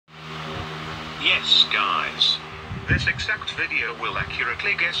Yes, guys. This exact video will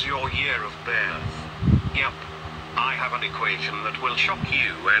accurately guess your year of birth. Yup. I have an equation that will shock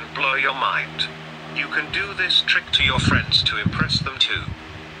you and blow your mind. You can do this trick to your friends to impress them too.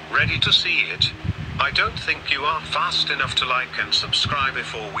 Ready to see it? I don't think you are fast enough to like and subscribe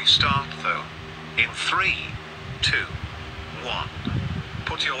before we start though. In 3, 2, 1.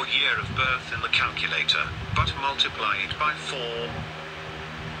 Put your year of birth in the calculator, but multiply it by 4.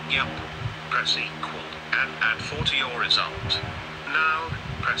 Yup. Press equal, and add 4 to your result. Now,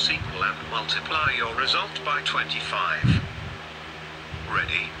 press equal and multiply your result by 25.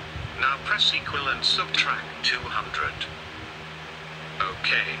 Ready? Now press equal and subtract 200.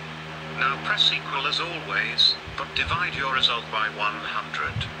 Okay. Now press equal as always, but divide your result by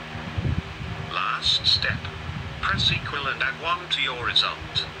 100. Last step. Press equal and add 1 to your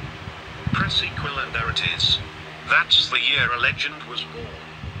result. Press equal and there it is. That's the year a legend was born.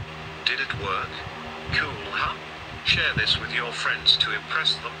 Did it work? Cool, huh? Share this with your friends to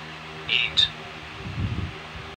impress them. Yeet.